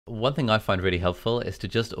One thing I find really helpful is to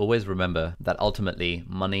just always remember that ultimately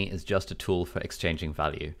money is just a tool for exchanging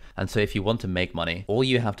value. And so if you want to make money, all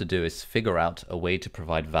you have to do is figure out a way to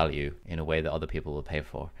provide value in a way that other people will pay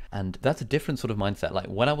for. And that's a different sort of mindset. Like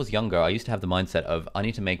when I was younger, I used to have the mindset of I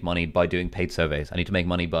need to make money by doing paid surveys. I need to make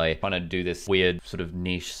money by trying to do this weird sort of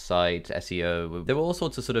niche site SEO. There were all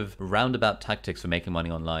sorts of sort of roundabout tactics for making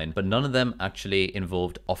money online, but none of them actually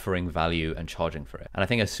involved offering value and charging for it. And I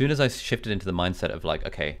think as soon as I shifted into the mindset of like,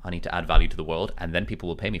 okay, I need to add value to the world and then people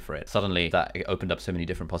will pay me for it. Suddenly that opened up so many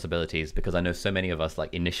different possibilities, because I know so many of us,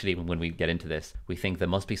 like initially when we get into this, we think there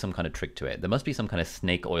must be some kind of trick to it. There must be some kind of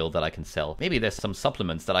snake oil that I can sell. Maybe there's some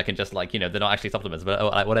supplements that I can just like, they're not actually supplements, but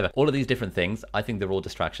whatever. All of these different things, I think they're all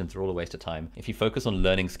distractions. They're all a waste of time. If you focus on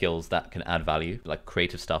learning skills that can add value, like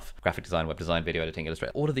creative stuff, graphic design, web design, video editing,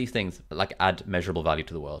 illustrator, all of these things like add measurable value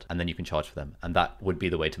to the world, and then you can charge for them. And that would be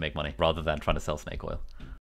the way to make money rather than trying to sell snake oil.